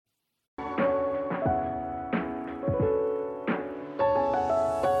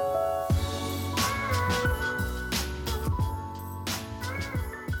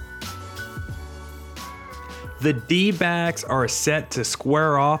The D-backs are set to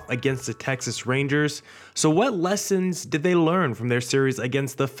square off against the Texas Rangers. So what lessons did they learn from their series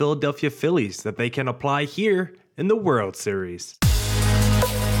against the Philadelphia Phillies that they can apply here in the World Series?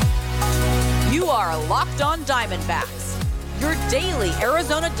 You are Locked On Diamondbacks, your daily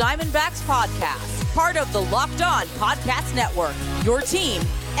Arizona Diamondbacks podcast, part of the Locked On Podcast Network, your team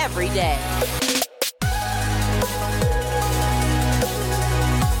every day.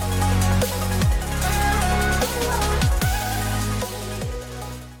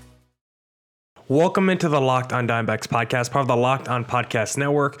 Welcome into the Locked On Diamondbacks podcast, part of the Locked On Podcast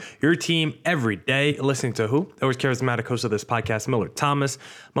Network, your team every day. Listening to who? Always charismatic host of this podcast, Miller Thomas.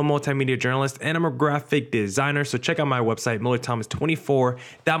 I'm a multimedia journalist and I'm a graphic designer. So check out my website,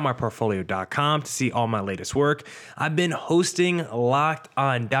 millerthomas24.myportfolio.com to see all my latest work. I've been hosting Locked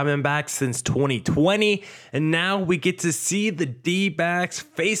On Diamondbacks since 2020, and now we get to see the D-backs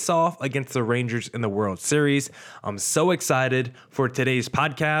face off against the Rangers in the World Series. I'm so excited for today's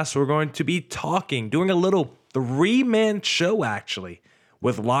podcast. We're going to be doing a little three-man show, actually,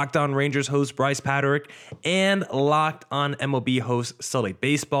 with Locked On Rangers host Bryce Patrick and Locked On MLB host Sully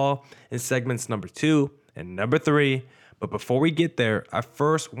Baseball in segments number 2 and number 3. But before we get there, I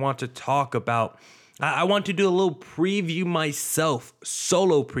first want to talk about, I want to do a little preview myself,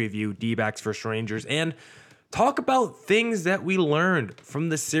 solo preview, D-backs versus Rangers, and talk about things that we learned from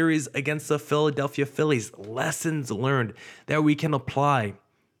the series against the Philadelphia Phillies, lessons learned that we can apply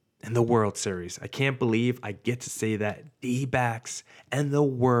in the World Series. I can't believe I get to say that. D-backs and the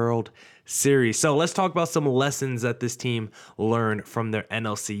World Series. So let's talk about some lessons that this team learned from their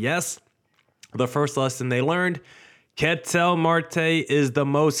NLCS. The first lesson they learned, Ketel Marte is the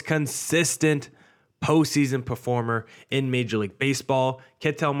most consistent postseason performer in Major League Baseball.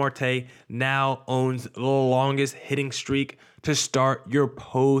 Ketel Marte now owns the longest hitting streak to start your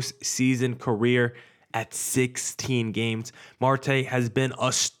postseason career at 16 games. Marte has been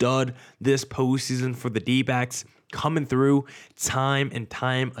a stud this postseason for the D-backs, coming through time and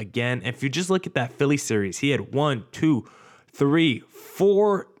time again. And if you just look at that Philly series, he had 1, 2, 3,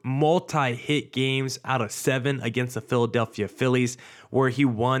 4 multi-hit games out of 7 against the Philadelphia Phillies, where he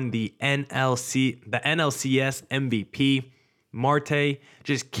won the NLCS MVP. Marte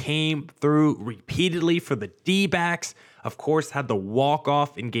just came through repeatedly for the D-backs. Of course, had the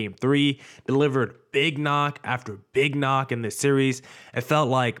walk-off in Game 3, delivered big knock after big knock in this series. It felt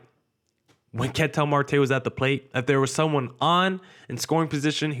like when Ketel Marte was at the plate, if there was someone on in scoring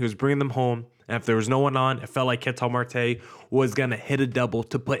position, he was bringing them home. And if there was no one on, it felt like Ketel Marte was going to hit a double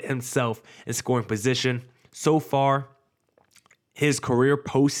to put himself in scoring position. So far, his career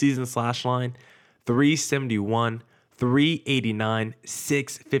postseason slash line, 371, 389,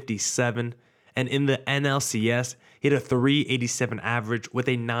 657. And in the NLCS, he had a 387 average with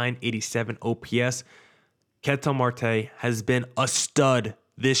a 987 OPS. Ketel Marte has been a stud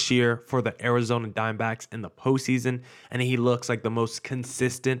this year for the Arizona Diamondbacks in the postseason, and he looks like the most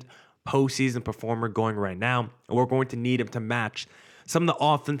consistent postseason performer going right now. And we're going to need him to match some of the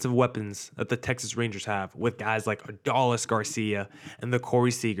offensive weapons that the Texas Rangers have with guys like Adolis Garcia and the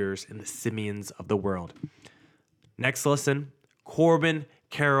Corey Seagers and the Simeons of the world. Next lesson, Corbin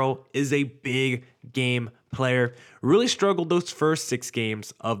Carroll is a big game player. Really struggled those first 6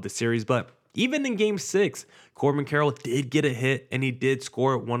 games of the series, but even in Game 6, Corbin Carroll did get a hit, and he did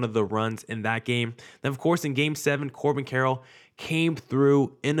score one of the runs in that game. Then, of course, in Game 7, Corbin Carroll came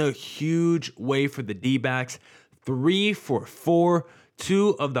through in a huge way for the D-backs. 3 for 4.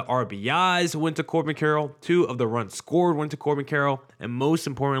 2 of the RBIs went to Corbin Carroll. 2 of the runs scored went to Corbin Carroll. And most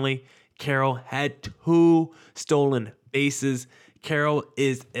importantly, Carroll had 2 stolen bases. Carroll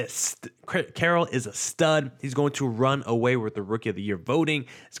is a stud. He's going to run away with the Rookie of the Year voting.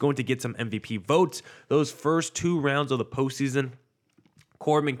 He's going to get some MVP votes. Those first 2 rounds of the postseason,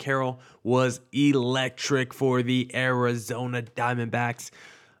 Corbin Carroll was electric for the Arizona Diamondbacks.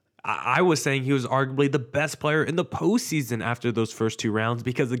 I was saying he was arguably the best player in the postseason after those first 2 rounds,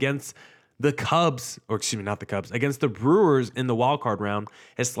 because against the Cubs, against the Brewers in the wildcard round,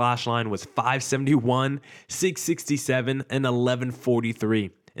 his slash line was 571, 667, and 1143.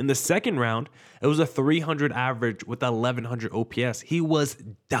 In the second round, it was a 300 average with 1100 OPS. He was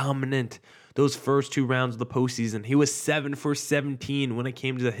dominant those first 2 rounds of the postseason. He was 7 for 17 when it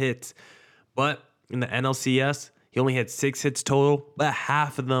came to the hits. But in the NLCS, he only had 6 hits total, but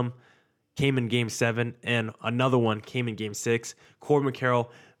half of them came in Game 7, and another one came in Game 6. Corbin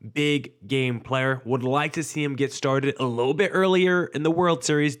Carroll, big game player. Would like to see him get started a little bit earlier in the World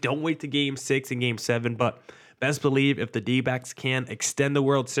Series. Don't wait to Game 6 and Game 7, but best believe if the D-backs can extend the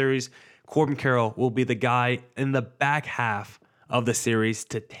World Series, Corbin Carroll will be the guy in the back half of the series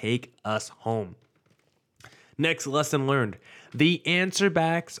to take us home. Next lesson learned. The answer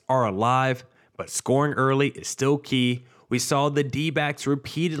backs are alive, but scoring early is still key. We saw the D-backs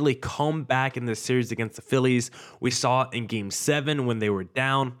repeatedly come back in this series against the Phillies. We saw it in Game 7 when they were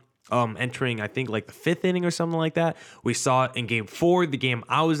down, entering, I think, like the 5th inning or something like that. We saw it in Game 4, the game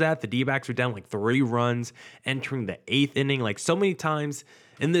I was at. The D-backs were down like 3 runs, entering the 8th inning. Like so many times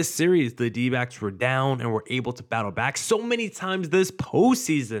in this series, the D-backs were down and were able to battle back. So many times this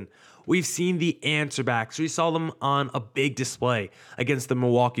postseason, we've seen the answer backs. We saw them on a big display against the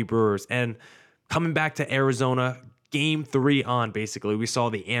Milwaukee Brewers. And coming back to Arizona, Game 3 on, basically, we saw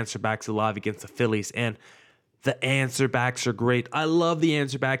the answer backs alive against the Phillies. And the answer backs are great. I love the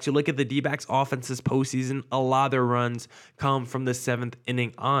answer backs. You look at the D-backs offense this postseason, a lot of their runs come from the 7th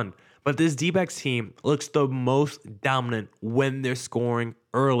inning on. But this D-backs team looks the most dominant when they're scoring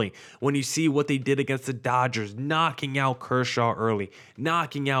early. When you see what they did against the Dodgers, knocking out Kershaw early,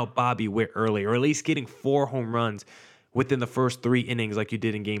 knocking out Bobby Witt early, or at least getting 4 home runs within the first 3 innings like you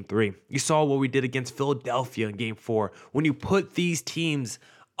did in Game 3. You saw what we did against Philadelphia in Game 4. When you put these teams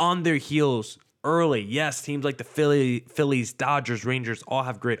on their heels early, yes, teams like the Phillies, Dodgers, Rangers all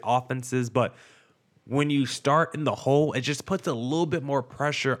have great offenses, but when you start in the hole, it just puts a little bit more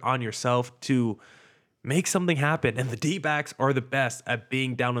pressure on yourself to make something happen. And the D-backs are the best at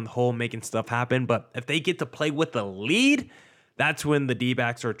being down in the hole, making stuff happen. But if they get to play with the lead, that's when the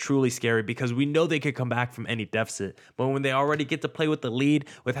D-backs are truly scary, because we know they could come back from any deficit. But when they already get to play with the lead,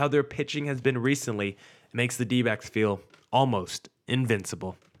 with how their pitching has been recently, it makes the D-backs feel almost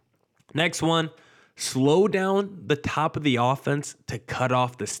invincible. Next one, slow down the top of the offense to cut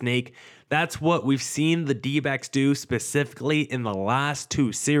off the snake. That's what we've seen the D-backs do specifically in the last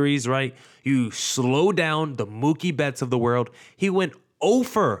 2 series, right? You slow down the Mookie Betts of the world. He went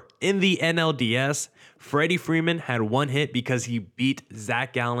 0 in the NLDS. Freddie Freeman had 1 hit because he beat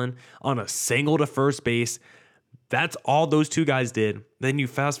Zach Gallen on a single to first base. That's all those 2 guys did. Then you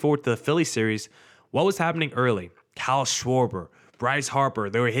fast forward to the Philly series. What was happening early? Kyle Schwarber, Bryce Harper,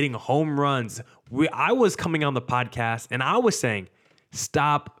 they were hitting home runs. I was coming on the podcast and I was saying,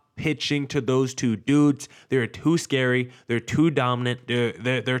 stop pitching to those 2 dudes. They're too scary. They're too dominant.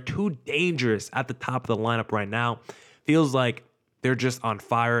 They're too dangerous at the top of the lineup right now. Feels like they're just on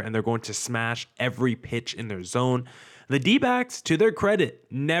fire and they're going to smash every pitch in their zone. The D-backs, to their credit,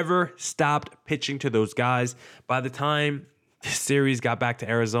 never stopped pitching to those guys. By the time this series got back to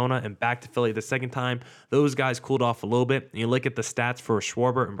Arizona and back to Philly the second time, those guys cooled off a little bit. And you look at the stats for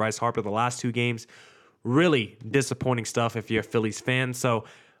Schwarber and Bryce Harper the last 2 games, really disappointing stuff if you're a Phillies fan. So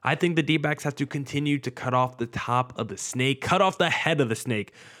I think the D-backs have to continue to cut off the top of the snake, cut off the head of the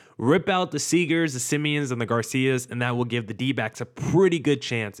snake, rip out the Seagers, the Simeons, and the Garcias, and that will give the D-backs a pretty good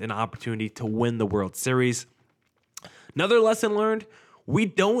chance and opportunity to win the World Series. Another lesson learned, we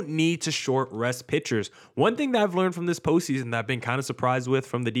don't need to short rest pitchers. One thing that I've learned from this postseason that I've been kind of surprised with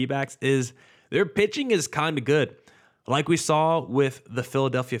from the D-backs is their pitching is kind of good. Like we saw with the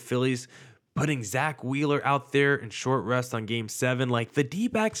Philadelphia Phillies, putting Zach Wheeler out there in short rest on Game 7. Like, the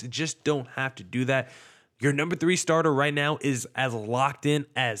D-backs just don't have to do that. Your number 3 starter right now is as locked in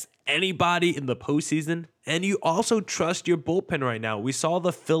as anybody in the postseason. And you also trust your bullpen right now. We saw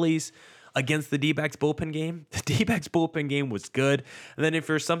the Phillies against the D-backs bullpen game. The D-backs bullpen game was good. And then if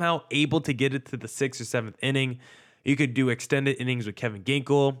you're somehow able to get it to the 6th or 7th inning, you could do extended innings with Kevin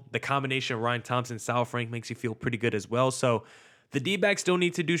Ginkel. The combination of Ryan Thompson and Sal Frank makes you feel pretty good as well. So the D-backs don't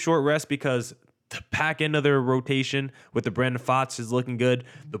need to do short rest because the back end of their rotation with the Brandon Pfaadt is looking good.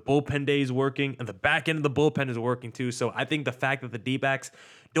 The bullpen day is working, and the back end of the bullpen is working too. So I think the fact that the D-backs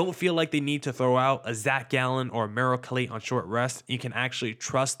don't feel like they need to throw out a Zach Gallen or a Merrill Kelly on short rest, you can actually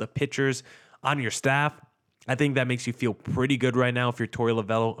trust the pitchers on your staff. I think that makes you feel pretty good right now if you're Torey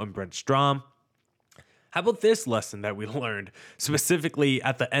Lovullo and Brent Strom. How about this lesson that we learned specifically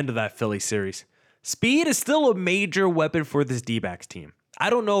at the end of that Philly series? Speed is still a major weapon for this D-backs team. I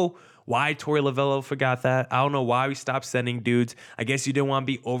don't know why Torey Lovullo forgot that. I don't know why we stopped sending dudes. I guess you didn't want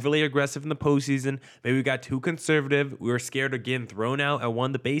to be overly aggressive in the postseason. Maybe we got too conservative. We were scared of getting thrown out at one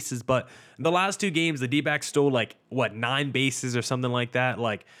of the bases. But in the last 2 games, the D-backs stole 9 bases or something like that.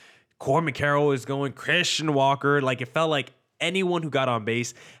 Like, Corbin Carroll was going, Christian Walker. It felt like anyone who got on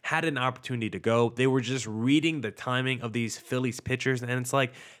base had an opportunity to go. They were just reading the timing of these Phillies pitchers, and it's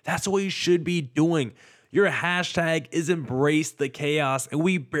like, that's what you should be doing. Your hashtag is embrace the chaos, and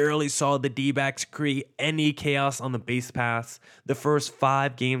we barely saw the D-backs create any chaos on the base paths the first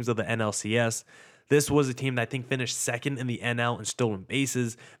 5 games of the NLCS. This was a team that I think finished second in the NL in stolen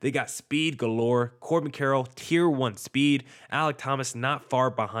bases. They got speed galore. Corbin Carroll, tier 1 speed. Alek Thomas not far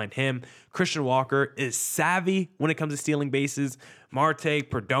behind him. Christian Walker is savvy when it comes to stealing bases. Marte,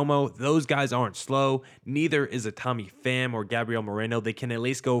 Perdomo, those guys aren't slow. Neither is a Tommy Pham or Gabriel Moreno. They can at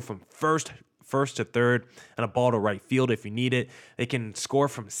least go from first to third and a ball to right field if you need it. They can score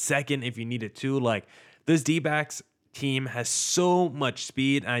from second if you need it too. Like, this D-backs team has so much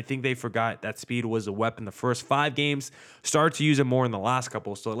speed, and I think they forgot that speed was a weapon the first 5 games, started to use it more in the last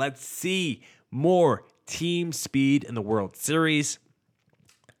couple. So let's see more team speed in the World Series.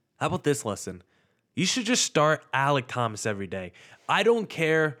 How about this lesson? You should just start Alek Thomas every day. I don't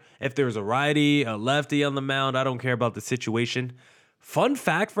care if there's a righty, a lefty on the mound. I don't care about the situation. Fun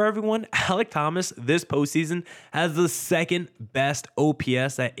fact for everyone, Alek Thomas this postseason has the second best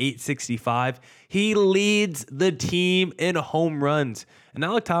OPS at 865. He leads the team in home runs. And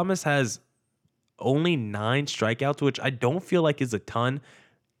Alek Thomas has only 9 strikeouts, which I don't feel like is a ton.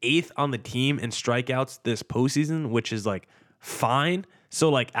 8th on the team in strikeouts this postseason, which is like fine. So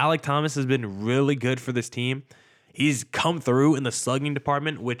like Alek Thomas has been really good for this team. He's come through in the slugging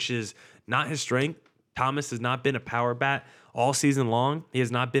department, which is not his strength. Thomas has not been a power bat all season long. He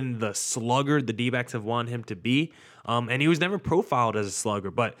has not been the slugger the D-backs have wanted him to be. And he was never profiled as a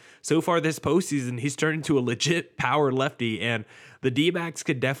slugger. But so far this postseason, he's turned into a legit power lefty. And the D-backs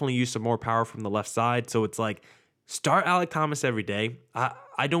could definitely use some more power from the left side. So it's like, start Alek Thomas every day.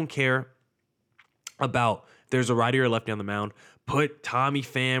 I don't care about if there's a righty or a lefty on the mound. Put Tommy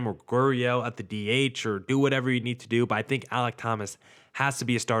Pham or Gurriel at the DH or do whatever you need to do. But I think Alek Thomas has to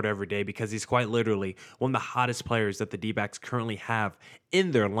be a starter every day because he's quite literally one of the hottest players that the D-backs currently have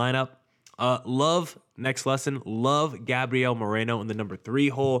in their lineup. Next lesson, love Gabriel Moreno in the number 3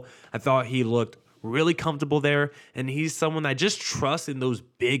 hole. I thought he looked really comfortable there, and he's someone I just trust in those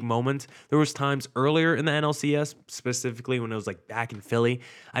big moments. There was times earlier in the NLCS, specifically when it was like back in Philly,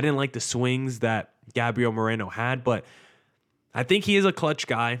 I didn't like the swings that Gabriel Moreno had, but I think he is a clutch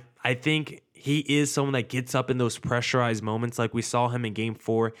guy. I think he is someone that gets up in those pressurized moments like we saw him in Game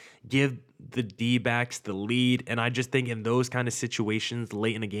 4, give the D-backs the lead. And I just think in those kind of situations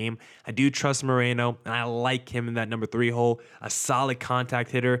late in the game, I do trust Moreno, and I like him in that number 3 hole, a solid contact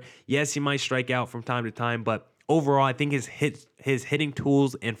hitter. Yes, he might strike out from time to time, but overall, I think his hitting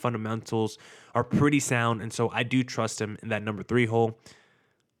tools and fundamentals are pretty sound. And so I do trust him in that number 3 hole.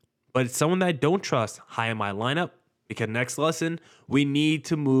 But it's someone that I don't trust high in my lineup. Because next lesson, we need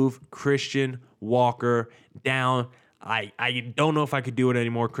to move Christian Walker down. I don't know if I could do it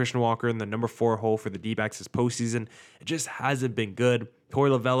anymore. Christian Walker in the number 4 hole for the D-backs this postseason. It just hasn't been good.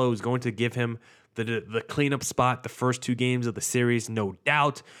 Torey Lovullo is going to give him the cleanup spot the first 2 games of the series, no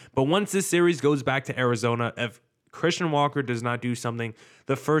doubt. But once this series goes back to Arizona, if Christian Walker does not do something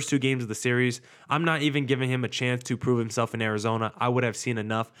the first 2 games of the series, I'm not even giving him a chance to prove himself in Arizona. I would have seen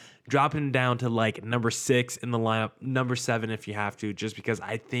enough. Drop him down to like number 6 in the lineup, number 7 if you have to, just because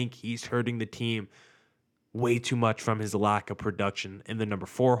I think he's hurting the team way too much from his lack of production in the number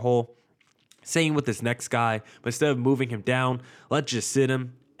 4 hole. Same with this next guy, but instead of moving him down, let's just sit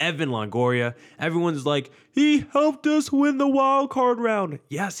him. Evan Longoria. Everyone's like, he helped us win the wild card round.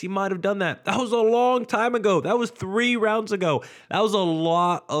 Yes, he might have done that. That was a long time ago. That was 3 rounds ago. That was a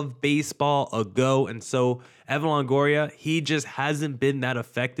lot of baseball ago. And so Evan Longoria, he just hasn't been that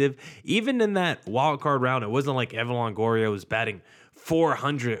effective. Even in that wild card round, it wasn't like Evan Longoria was batting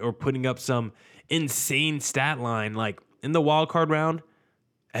 400 or putting up some insane stat line. Like in the wild card round,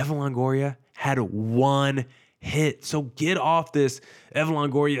 Evan Longoria had 1 hit. So get off this. Evan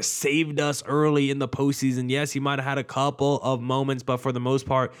Longoria saved us early in the postseason. Yes, he might have had a couple of moments, but for the most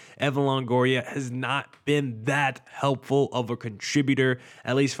part, Evan Longoria has not been that helpful of a contributor,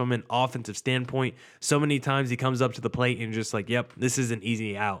 at least from an offensive standpoint. So many times he comes up to the plate and just like, yep, this is an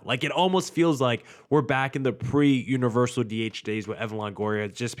easy out. Like it almost feels like we're back in the pre-universal DH days with Evan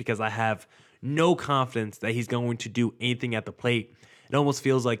Longoria, just because I have no confidence that he's going to do anything at the plate. It almost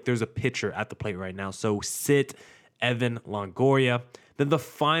feels like there's a pitcher at the plate right now. So sit Evan Longoria. Then the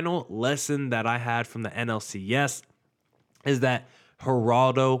final lesson that I had from the NLCS is that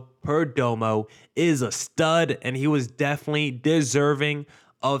Geraldo Perdomo is a stud, and he was definitely deserving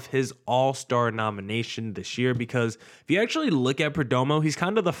of his All-Star nomination this year, because if you actually look at Perdomo, he's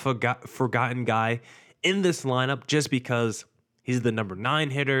kind of the forgotten guy in this lineup just because he's the number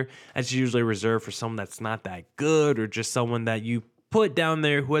 9 hitter. That's usually reserved for someone that's not that good or just someone that you put down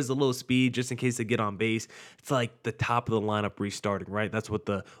there who has a little speed just in case they get on base. It's like the top of the lineup restarting, right? That's what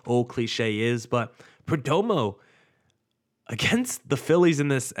the old cliche is. But Perdomo against the Phillies in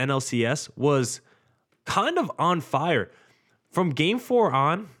this NLCS was kind of on fire. From Game 4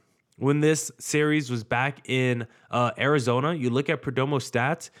 on, when this series was back in Arizona, you look at Perdomo's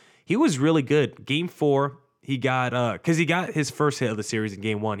stats, he was really good. Game 4, he got because he got his first hit of the series in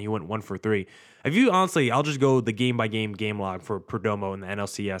game 1. He went 1 for 3. If you honestly, I'll just go the game by game log for Perdomo in the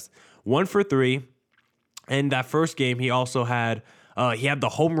NLCS. 1 for 3. And that first game, he also had the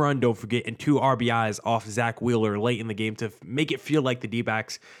home run, don't forget, and 2 RBIs off Zach Wheeler late in the game to make it feel like the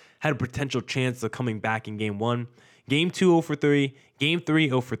D-backs had a potential chance of coming back in game 1. Game 2, 0 for 3. Game 3,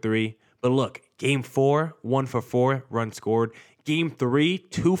 0 for 3. But look, game 4, 1 for 4, run scored. Game 3,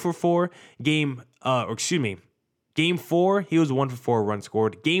 2 for 4. Game 4, he was 1 for 4, run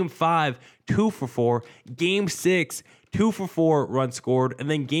scored. Game 5, 2 for 4. Game 6, 2 for 4, run scored. And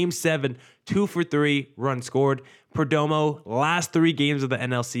then game 7, 2 for 3, run scored. Perdomo, last 3 games of the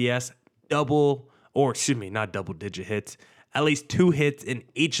NLCS, not double-digit hits. At least 2 hits in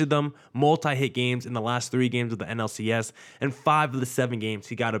each of them, multi-hit games in the last 3 games of the NLCS, and 5 of the 7 games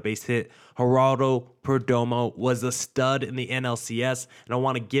he got a base hit. Geraldo Perdomo was a stud in the NLCS, and I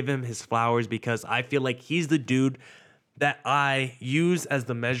want to give him his flowers because I feel like he's the dude that I use as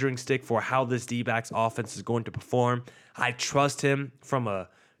the measuring stick for how this D-backs offense is going to perform. I trust him from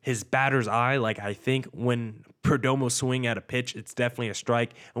his batter's eye. Like, I think when Perdomo swing at a pitch, it's definitely a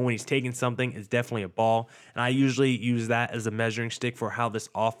strike. And when he's taking something, it's definitely a ball. And I usually use that as a measuring stick for how this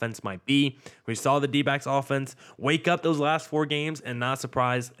offense might be. We saw the D-backs offense wake up those last 4 games, and not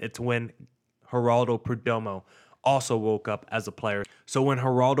surprised, it's when Geraldo Perdomo also woke up as a player. So when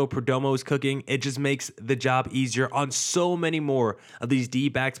Geraldo Perdomo is cooking, it just makes the job easier on so many more of these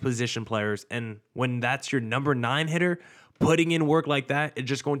D-backs position players. And when that's your number 9 hitter, putting in work like that, it's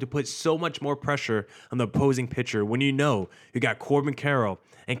just going to put so much more pressure on the opposing pitcher when you know you got Corbin Carroll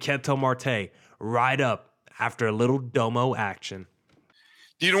and Ketel Marte right up after a little domo action.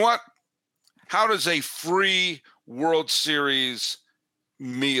 Do you know what? How does a free World Series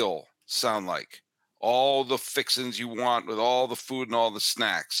meal sound like? All the fixings you want with all the food and all the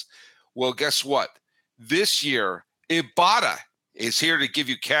snacks. Well, guess what? This year, Ibotta is here to give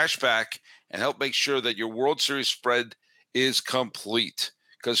you cash back and help make sure that your World Series spread is complete.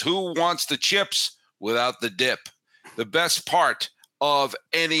 Because who wants the chips without the dip? The best part of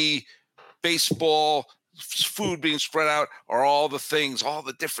any baseball food being spread out are all the things, all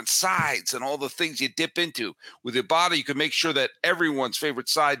the different sides and all the things you dip into. With Ibotta, you can make sure that everyone's favorite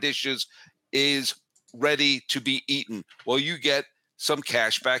side dishes is ready to be eaten while you get some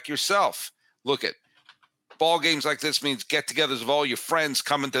cash back yourself. Look at ball games like this means get-togethers of all your friends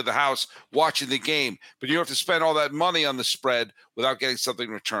coming to the house watching the game, but you don't have to spend all that money on the spread without getting something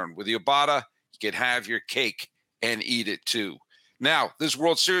in return. With the Ibotta, you can have your cake and eat it too. Now, this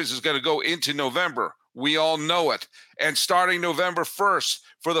World Series is going to go into November. We all know it. And starting November 1st,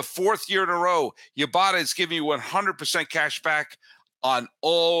 for the 4th year in a row, Ibotta is giving you 100% cash back on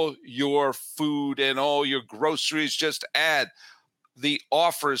all your food and all your groceries. Just add the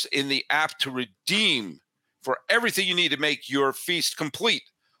offers in the app to redeem for everything you need to make your feast complete.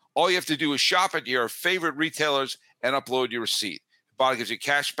 All you have to do is shop at your favorite retailers and upload your receipt. Ibotta gives you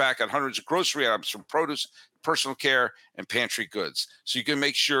cash back on hundreds of grocery items from produce, personal care, and pantry goods. So you can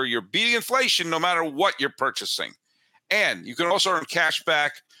make sure you're beating inflation no matter what you're purchasing. And you can also earn cash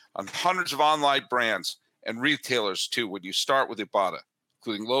back on hundreds of online brands and retailers too when you start with Ibotta,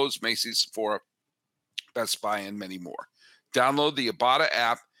 including Lowe's, Macy's, Sephora, Best Buy, and many more. Download the Ibotta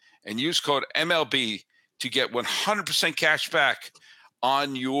app and use code MLB to get 100% cash back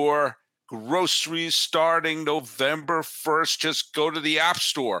on your groceries starting November 1st. Just go to the App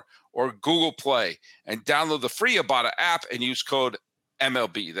Store or Google Play and download the free Ibotta app and use code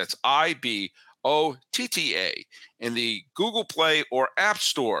MLB. That's IBOTTA in the Google Play or App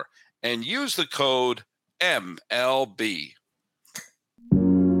Store and use the code MLB.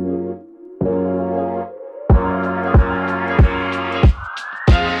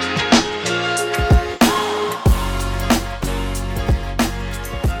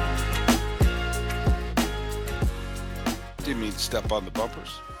 Didn't mean to step on the bumpers.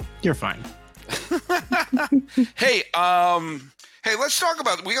 You're fine. Hey, let's talk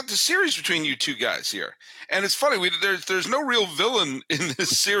about, we got the series between you two guys here. And it's funny, there's no real villain in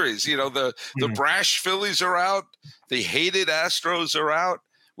this series. You know, the brash Phillies are out. The hated Astros are out.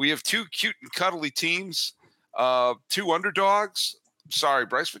 We have 2 cute and cuddly teams, 2 underdogs. Sorry,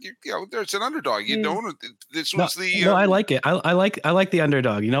 Bryce, but you know, there's an underdog. You know, this was No, I like it. I like the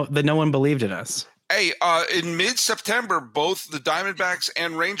underdog. You know, that no one believed in us. Hey, in mid-September, both the Diamondbacks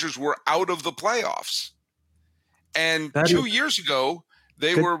and Rangers were out of the playoffs. And 2 years ago,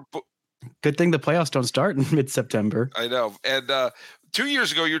 they were... Good thing the playoffs don't start in mid-September. I know. And 2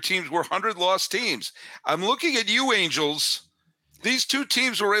 years ago, your teams were 100-loss teams. I'm looking at you, Angels, These two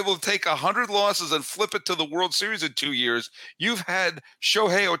teams were able to take 100 losses and flip it to the World Series in 2 years. You've had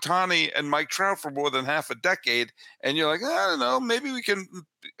Shohei Ohtani and Mike Trout for more than half a decade, and you're like, I don't know, maybe we can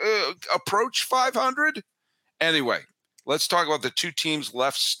approach 500. Anyway, let's talk about the two teams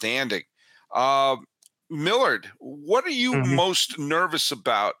left standing. Millard, what are you most nervous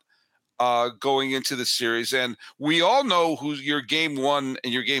about going into the series? And we all know who your game 1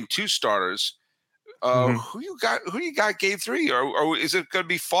 and your game 2 starters. Who you got game 3? Or is it going to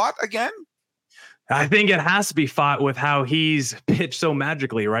be fought again? I think it has to be fought with how he's pitched so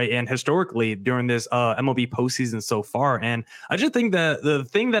magically, right? And historically during this MLB postseason so far. And I just think that the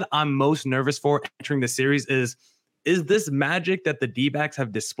thing that I'm most nervous for entering the series is this magic that the D-backs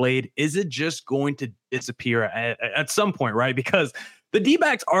have displayed, is it just going to disappear at some point, right? Because the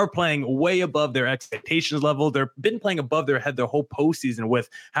D-backs are playing way above their expectations level. They've been playing above their head their whole postseason with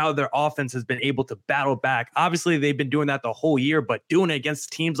how their offense has been able to battle back. Obviously, they've been doing that the whole year, but doing it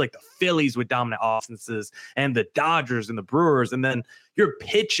against teams like the Phillies with dominant offenses and the Dodgers and the Brewers. And then your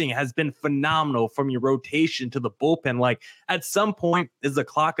pitching has been phenomenal from your rotation to the bullpen. Like, at some point, is the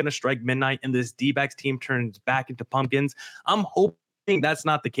clock going to strike midnight and this D-backs team turns back into pumpkins? I'm hoping that's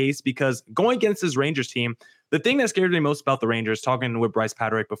not the case, because going against this Rangers team, the thing that scares me most about the Rangers, talking with Bryce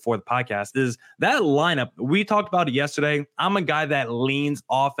Patrick before the podcast, is that lineup. We talked about it yesterday. I'm a guy that leans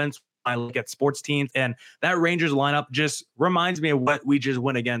offense. I look at sports teams, and that Rangers lineup just reminds me of what we just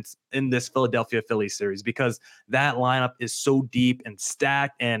went against in this Philadelphia Phillies series, because that lineup is so deep and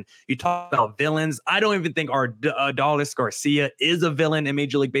stacked. And you talk about villains. I don't even think our Adolis Garcia is a villain in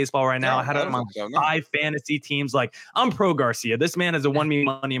Major League Baseball right now. I had him on 5 fantasy teams. Like, I'm pro Garcia. This man has won me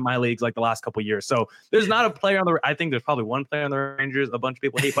money in my leagues like the last couple of years. So there's not a player on the. I think there's probably one player on the Rangers a bunch of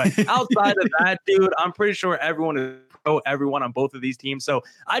people hate, but outside of that, dude, I'm pretty sure everyone is everyone on both of these teams. So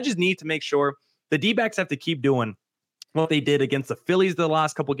I just need to make sure the D-backs have to keep doing what they did against the Phillies the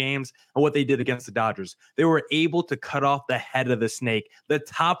last couple games and what they did against the Dodgers. They were able to cut off the head of the snake, the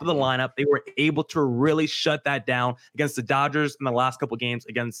top of the lineup. They were able to really shut that down against the Dodgers in the last couple games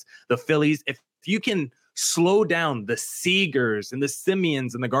against the Phillies. If you can slow down the Seagers and the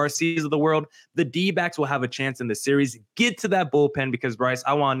Simeons and the Garcias of the world, the D-backs will have a chance in the series. Get to that bullpen, because, Bryce,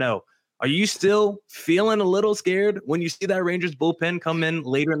 I want to know, are you still feeling a little scared when you see that Rangers bullpen come in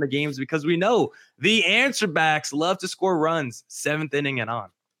later in the games? Because we know the answer backs love to score runs 7th inning and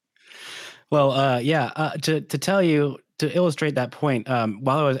on. Well, to tell you, to illustrate that point,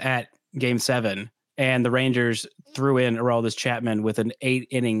 while I was at Game 7 and the Rangers threw in Aroldis Chapman with an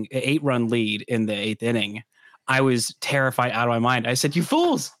 8-run lead in the 8th inning, I was terrified out of my mind. I said, you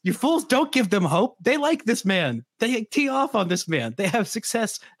fools, don't give them hope. They like this man. They tee off on this man. They have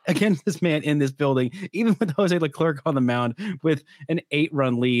success against this man in this building. Even with Jose Leclerc on the mound with an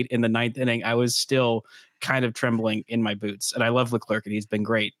 8-run lead in the 9th inning, I was still kind of trembling in my boots. And I love Leclerc, and he's been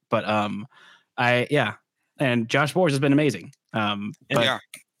great. But and Josh Boers has been amazing. But yeah.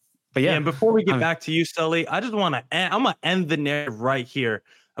 And before we get back to you, Sully, I just want to I'm going to end the narrative right here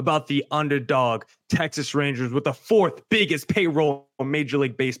about the underdog Texas Rangers with the 4th biggest payroll in Major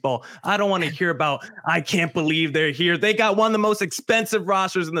League Baseball. I don't want to hear about, I can't believe they're here. They got one of the most expensive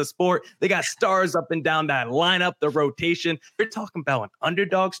rosters in the sport. They got stars up and down that lineup, the rotation. You're talking about an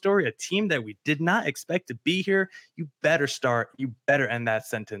underdog story, a team that we did not expect to be here. You better end that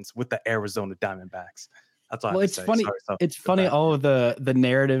sentence with the Arizona Diamondbacks. That's all. Well, it's funny. It's funny. All of the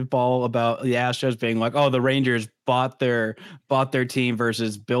narrative ball about the Astros being like, "Oh, the Rangers bought their team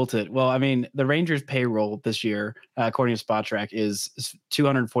versus built it." Well, I mean, the Rangers payroll this year, according to SpotTrack, is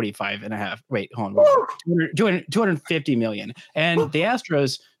 245.5. Wait, hold on, 250 million, and the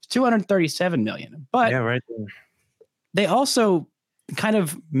Astros 237 million. But yeah, right there. They also kind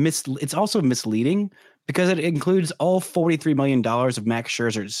of it's also misleading, because it includes all $43 million of Max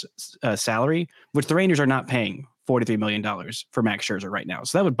Scherzer's salary, which the Rangers are not paying $43 million for Max Scherzer right now.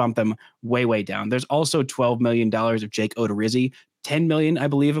 So that would bump them way, way down. There's also $12 million of Jake Odorizzi, $10 million, I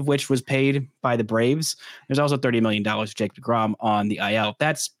believe, of which was paid by the Braves. There's also $30 million of Jake DeGrom on the IL.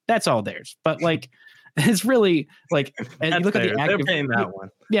 That's all theirs. But like, it's really like, and you look at the active, they're paying that one.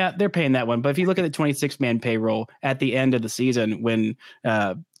 Yeah, they're paying that one. But if you look at the 26-man payroll at the end of the season, when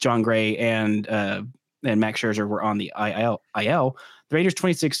John Gray and Max Scherzer were on the IL, the Rangers'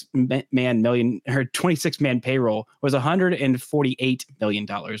 26-man payroll was $148 million,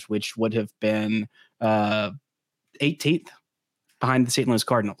 which would have been 18th behind the St. Louis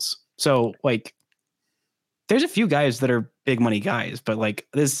Cardinals. So, like, there's a few guys that are big money guys, but like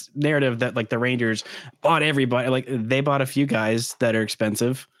this narrative that like the Rangers bought everybody, like they bought a few guys that are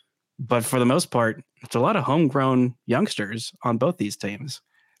expensive, but for the most part, it's a lot of homegrown youngsters on both these teams.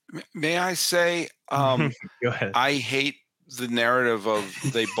 May I say, Go ahead. I hate the narrative of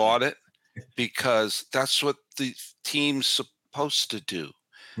they bought it because that's what the team's supposed to do.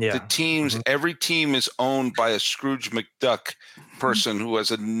 Yeah. The teams, every team is owned by a Scrooge McDuck person who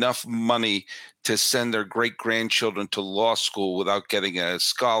has enough money to send their great grandchildren to law school without getting a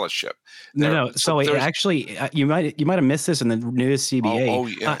scholarship. No. So actually, you might have missed this in the newest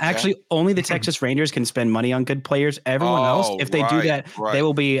CBA. Actually, only the Texas Rangers can spend money on good players. Everyone else, if they do that, they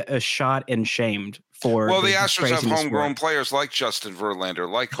will be shot and shamed. Well, the Astros have homegrown players like Justin Verlander,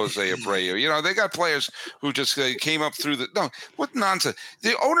 like Jose Abreu. You know, they got players who just came up through what nonsense.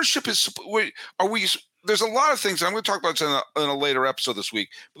 The ownership is, there's a lot of things, I'm going to talk about this in a later episode this week,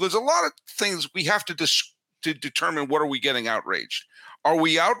 but there's a lot of things we have to determine what are we getting outraged. Are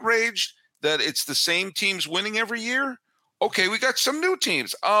we outraged that it's the same teams winning every year? Okay, we got some new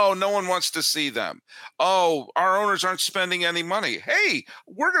teams. Oh, no one wants to see them. Oh, our owners aren't spending any money. Hey,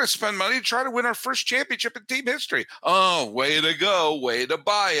 we're going to spend money to try to win our first championship in team history. Oh, way to go. Way to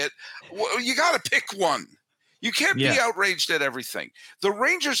buy it. Well, you got to pick one. You can't be outraged at everything. The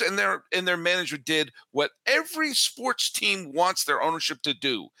Rangers and their manager did what every sports team wants their ownership to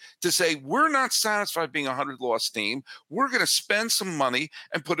do, to say, we're not satisfied being a 100-loss team. We're going to spend some money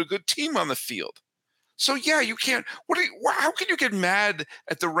and put a good team on the field. So, yeah, you can't – how can you get mad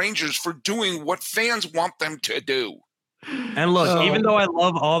at the Rangers for doing what fans want them to do? And look, even though I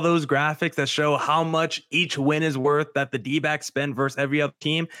love all those graphics that show how much each win is worth that the D-backs spend versus every other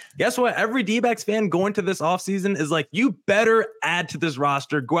team, guess what? Every D-backs fan going to this offseason is like, you better add to this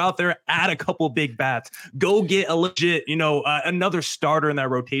roster. Go out there, add a couple big bats. Go get a legit, another starter in that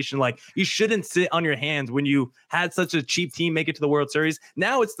rotation. Like, you shouldn't sit on your hands when you had such a cheap team make it to the World Series.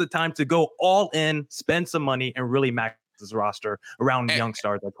 Now it's the time to go all in, spend some money, and really max this roster around young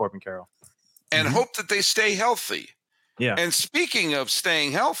stars like Corbin Carroll. And hope that they stay healthy. Yeah. And speaking of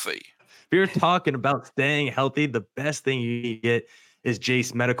staying healthy, if you're talking about staying healthy, the best thing you get is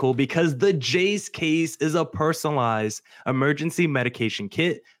Jace Medical, because the Jace case is a personalized emergency medication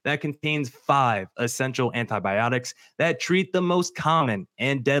kit that contains 5 essential antibiotics that treat the most common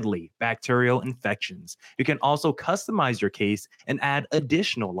and deadly bacterial infections. You can also customize your case and add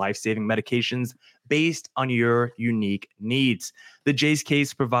additional life-saving medications based on your unique needs. The Jace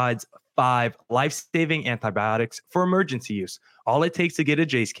case provides 5 life-saving antibiotics for emergency use. All it takes to get a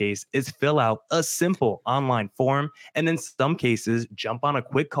Jace case is fill out a simple online form, and in some cases, jump on a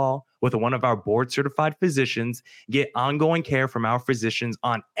quick call with one of our board-certified physicians, get ongoing care from our physicians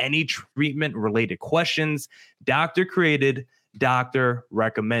on any treatment-related questions. Doctor created, doctor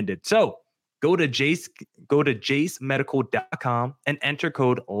recommended. So go to jacemedical.com and enter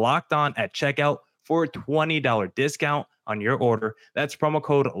code LOCKEDON at checkout for a $20 discount on your order. That's promo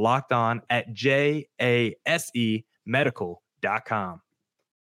code locked on at JASEmedical.com.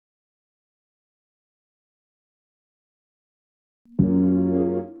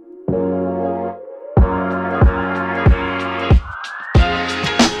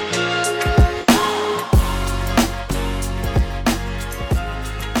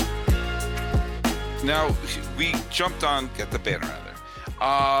 Now, we jumped on, get the banner out there.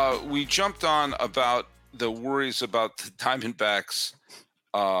 We jumped on about the worries about the Diamondbacks,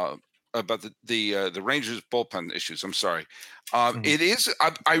 about the Rangers bullpen issues. I'm sorry. It is.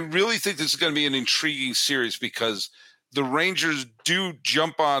 I really think this is going to be an intriguing series because the Rangers do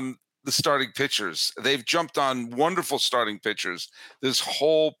jump on the starting pitchers. They've jumped on wonderful starting pitchers this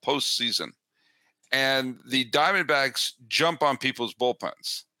whole postseason, and the Diamondbacks jump on people's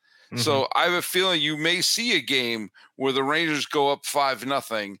bullpens. So I have a feeling you may see a game where the Rangers go up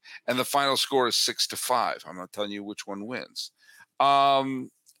 5-0 and the final score is 6-5. I'm not telling you which one wins.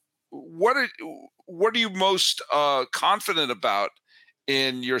 What are you most confident about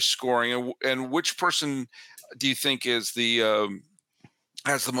in your scoring, and which person do you think is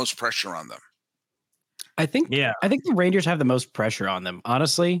has the most pressure on them? I think the Rangers have the most pressure on them,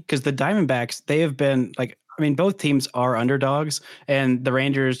 honestly, because the Diamondbacks, they have been like, I mean, both teams are underdogs, and the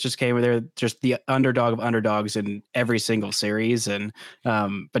Rangers just came where they're just the underdog of underdogs in every single series. And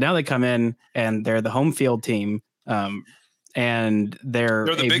but now they come in and they're the home field team, and they're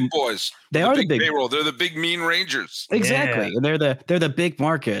the big boys. They are the big payroll. They're the big mean Rangers. Exactly. Yeah. They're the big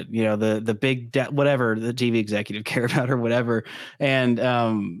market. You know, the big whatever the TV executive care about or whatever. And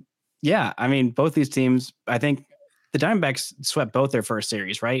yeah, I mean, both these teams. I think the Diamondbacks swept both their first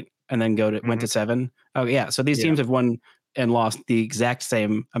series, right? And then went to 7. Oh yeah. So these teams have won and lost the exact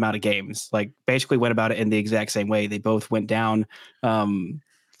same amount of games. Like basically went about it in the exact same way. They both went down, 3-2,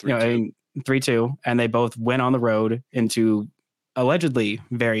 and they both went on the road into allegedly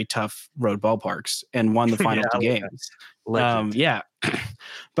very tough road ballparks and won the final 2 games. But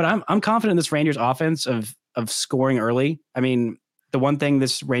I'm confident in this Rangers offense of scoring early. I mean, the one thing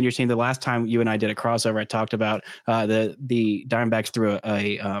this Rangers team, the last time you and I did a crossover, I talked about the Diamondbacks threw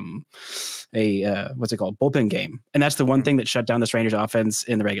a what's it called, bullpen game, and that's the one thing that shut down this Rangers offense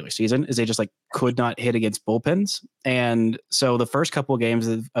in the regular season is they just like could not hit against bullpens. And so the first couple of games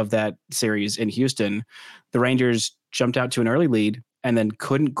of that series in Houston, the Rangers jumped out to an early lead and then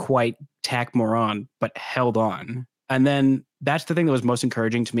couldn't quite tack more on, but held on. And then that's the thing that was most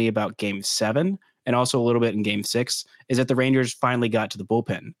encouraging to me about Game 7 and also a little bit in Game 6 is that the Rangers finally got to the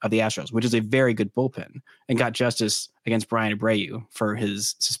bullpen of the Astros, which is a very good bullpen, and got justice against Brian Abreu for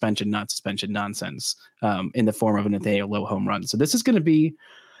his suspension, not suspension nonsense in the form of an Nathaniel Lowe home run. So this is going to be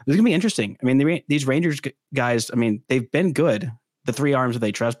interesting. I mean, these Rangers guys, I mean, they've been good. The three arms that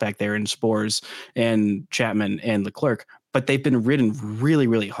they trust back there in Spores and Chapman and Leclerc, but they've been ridden really,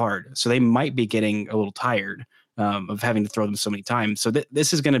 really hard. So they might be getting a little tired of having to throw them so many times. So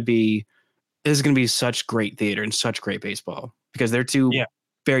this is going to be such great theater and such great baseball because they're two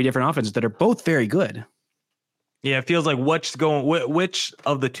very different offenses that are both very good. Yeah, it feels like which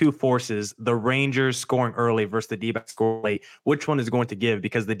of the two forces, the Rangers scoring early versus the D-backs scoring late, which one is going to give?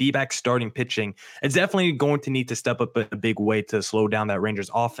 Because the D-backs starting pitching is definitely going to need to step up in a big way to slow down that Rangers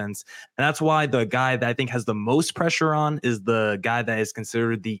offense. And that's why the guy that I think has the most pressure on is the guy that is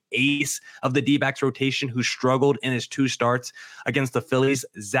considered the ace of the D-backs rotation who struggled in his 2 starts against the Phillies.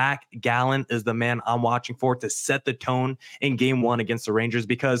 Zach Gallen is the man I'm watching for to set the tone in Game 1 against the Rangers,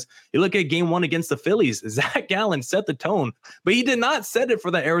 because you look at Game 1 against the Phillies, Zach Gallen set the tone, but he did not set it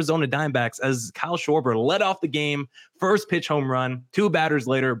for the Arizona Diamondbacks as Kyle Schwarber led off the game, first pitch home run. 2 batters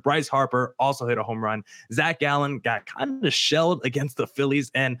later, Bryce Harper also hit a home run. Zach Gallen got kind of shelled against the Phillies,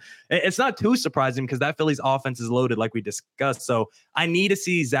 and it's not too surprising because that Phillies offense is loaded like we discussed. So I need to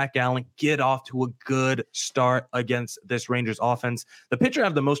see Zach Gallen get off to a good start against this Rangers offense. The pitcher I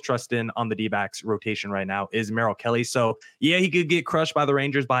have the most trust in on the D-backs rotation right now is Merrill Kelly. So yeah, he could get crushed by the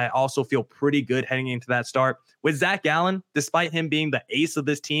Rangers, but I also feel pretty good heading into that start. With Zach Gallen, despite him being the ace of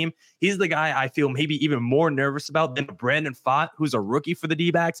this team, he's the guy I feel maybe even more nervous about than Brandon Pfaadt, who's a rookie for the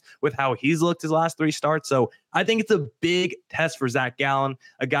D-backs, with how he's looked his last 3 starts. So I think it's a big test for Zach Gallen,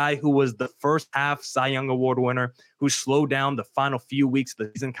 a guy who was the first half Cy Young Award winner, who slowed down the final few weeks of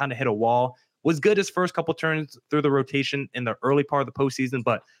the season, kind of hit a wall. Was good his first couple turns through the rotation in the early part of the postseason,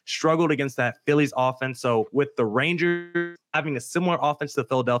 but struggled against that Phillies offense. So with the Rangers having a similar offense to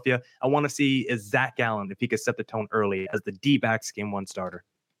Philadelphia, I want to see is Zach Gallen, if he could set the tone early as the D-backs Game 1 starter.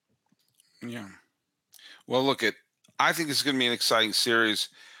 Yeah. Well, I think this is going to be an exciting series.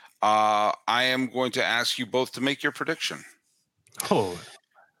 I am going to ask you both to make your prediction.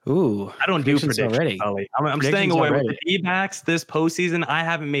 Ooh, I don't do predictions already. I'm staying away with the D-backs this postseason. I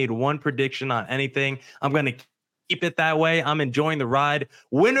haven't made one prediction on anything. I'm going to keep it that way. I'm enjoying the ride.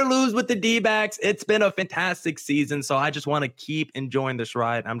 Win or lose with the D-backs, it's been a fantastic season. So I just want to keep enjoying this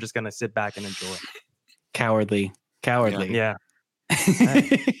ride. I'm just going to sit back and enjoy. Cowardly. Yeah.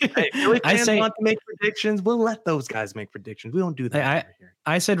 Hey, Philly fans want to make predictions. We'll let those guys make predictions. We don't do that over here.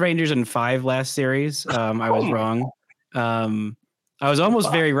 I said Rangers in 5 last series. I was wrong. I was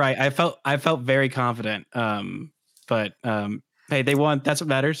almost very right. I felt very confident. But hey, they won. That's what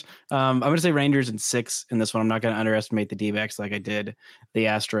matters. I'm going to say Rangers in 6 in this one. I'm not going to underestimate the D-backs like I did the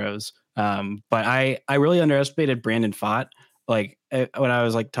Astros. But I really underestimated Brandon Pfaadt. Like when I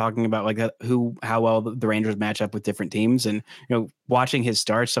was like talking about like how well the Rangers match up with different teams, and watching his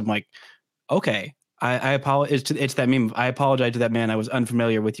starts, I'm like, okay. I apologize. It's that meme. I apologize to that man. I was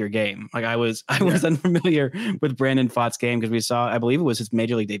unfamiliar with your game. Like I was unfamiliar with Brandon Pfaadt's game because we saw, I believe it was his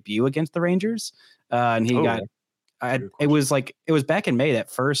major league debut against the Rangers, and he it was back in May,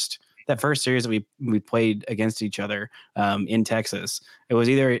 that first series that we played against each other in Texas. It was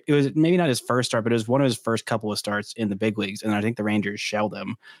maybe not his first start, but it was one of his first couple of starts in the big leagues, and I think the Rangers shelled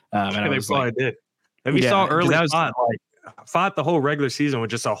him. And they probably did. And we saw early Pfaadt the whole regular season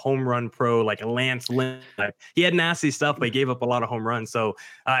with just a home run pro, like Lance Lynn. He had nasty stuff, but he gave up a lot of home runs. So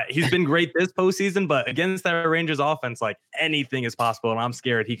he's been great this postseason, but against that Rangers offense, like anything is possible. And I'm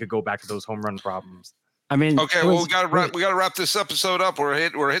scared he could go back to those home run problems. I mean, okay, we got to wrap this episode up. We're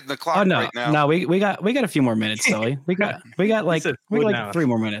hitting the clock right now. No, we got a few more minutes, Sully. We got like 3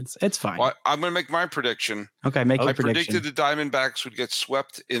 more minutes. It's fine. Well, I'm going to make my prediction. Okay, make your prediction. I predicted the Diamondbacks would get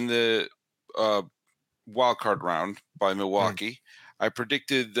swept in the wild card round by Milwaukee. I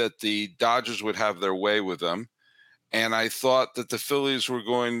predicted that the Dodgers would have their way with them, and I thought that the Phillies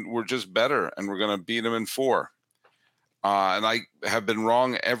were just better and we're going to beat them in 4. And I have been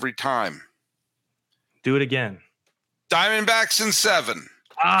wrong every time. Do it again. Diamondbacks in 7.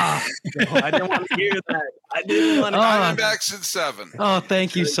 No, I didn't want to hear that. I didn't want to. Diamondbacks in 7. Oh,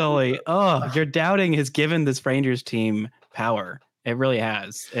 thank you, Sully. Oh, your doubting has given this Rangers team power. It really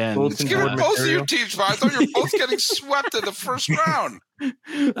has. And Bulletin It's board given both of material. your teams. I thought you were both getting swept in the first round.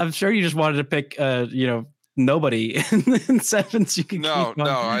 I'm sure you just wanted to pick, nobody in 7 so you can No, keep on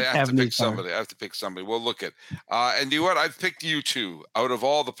I have to having pick these power. somebody. I have to pick somebody. Well, look at, and you know what? I've picked you two out of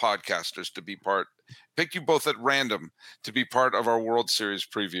all the podcasters to be picked you both at random to be part of our World Series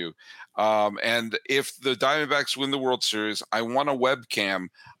preview. And if the Diamondbacks win the World Series, I want a webcam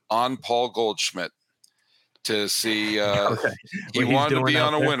on Paul Goldschmidt to see. Okay. He What he's wanted to doing be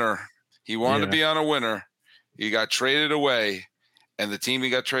out on a there. winner. He wanted to be on a winner. He got traded away, and the team he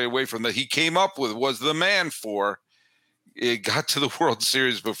got traded away from that he came up with was the man for. It got to the World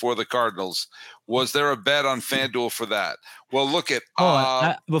Series before the Cardinals. Was there a bet on FanDuel for that? Well, look at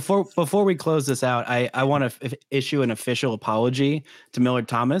Before we close this out, I want to issue an official apology to Millard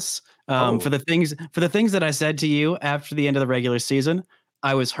Thomas for the things that I said to you after the end of the regular season.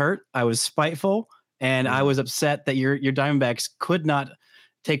 I was hurt, I was spiteful, and I was upset that your Diamondbacks could not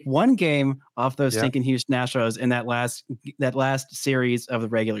take one game off those stinking Houston Astros in that last series of the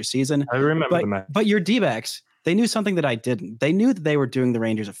regular season. I remember the match. But your D-backs, they knew something that I didn't. They knew that they were doing the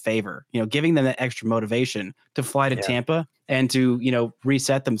Rangers a favor, giving them that extra motivation to fly to Tampa and to,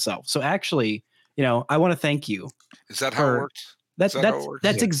 reset themselves. So actually, I want to thank you. Is that how it works?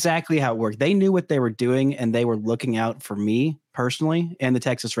 That's exactly how it worked. They knew what they were doing and they were looking out for me personally and the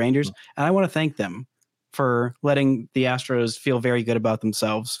Texas Rangers. And I want to thank them for letting the Astros feel very good about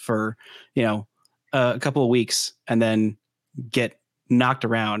themselves for, a couple of weeks and then get knocked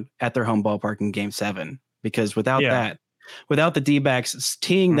around at their home ballpark in Game 7. Because without the D-backs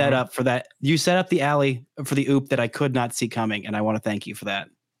teeing that up for that, you set up the alley for the oop that I could not see coming, and I want to thank you for that.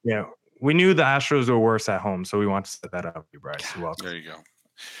 Yeah, we knew the Astros were worse at home, so we want to set that up, Bryce. You're welcome. There you go.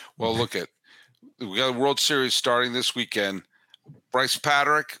 Well, we got a World Series starting this weekend. Bryce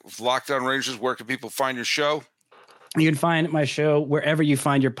Patrick, Locked On Rangers. Where can people find your show? You can find my show wherever you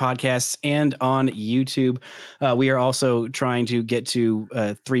find your podcasts and on YouTube. We are also trying to get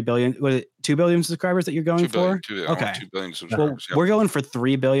to 3 billion. Was it 2 billion subscribers that you're going for? 2 billion subscribers. Well, we're going for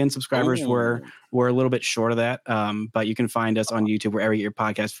 3 billion subscribers. We're a little bit short of that. But you can find us on YouTube wherever you get your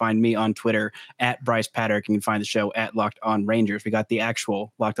podcast. Find me on Twitter at Bryce Patrick. And you can find the show at Locked On Rangers. We got the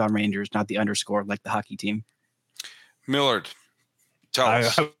actual Locked On Rangers, not the underscore like the hockey team. Millard, tell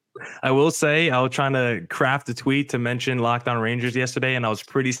us. I will say I was trying to craft a tweet to mention Locked On Rangers yesterday, and I was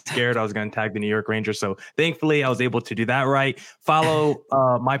pretty scared I was going to tag the New York Rangers. So thankfully, I was able to do that right. Follow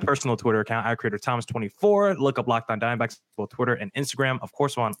my personal Twitter account, @CreatorThomas24. Look up Locked On Diamondbacks, both Twitter and Instagram. Of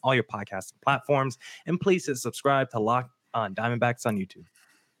course, we're on all your podcast platforms. And please hit subscribe to Locked On Diamondbacks on YouTube.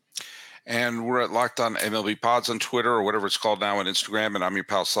 And we're at Locked On MLB Pods on Twitter or whatever it's called now on Instagram. And I'm your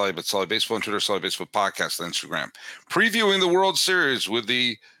pal Sully, but Sully Baseball on Twitter, Sully Baseball Podcast on Instagram. Previewing the World Series with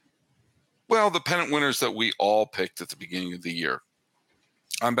the pennant winners that we all picked at the beginning of the year.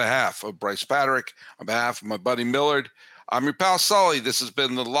 On behalf of Bryce Patrick, on behalf of my buddy Millard, I'm your pal Sully. This has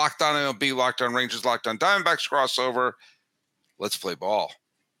been the Locked On MLB, Locked On Rangers, Locked On Diamondbacks crossover. Let's play ball.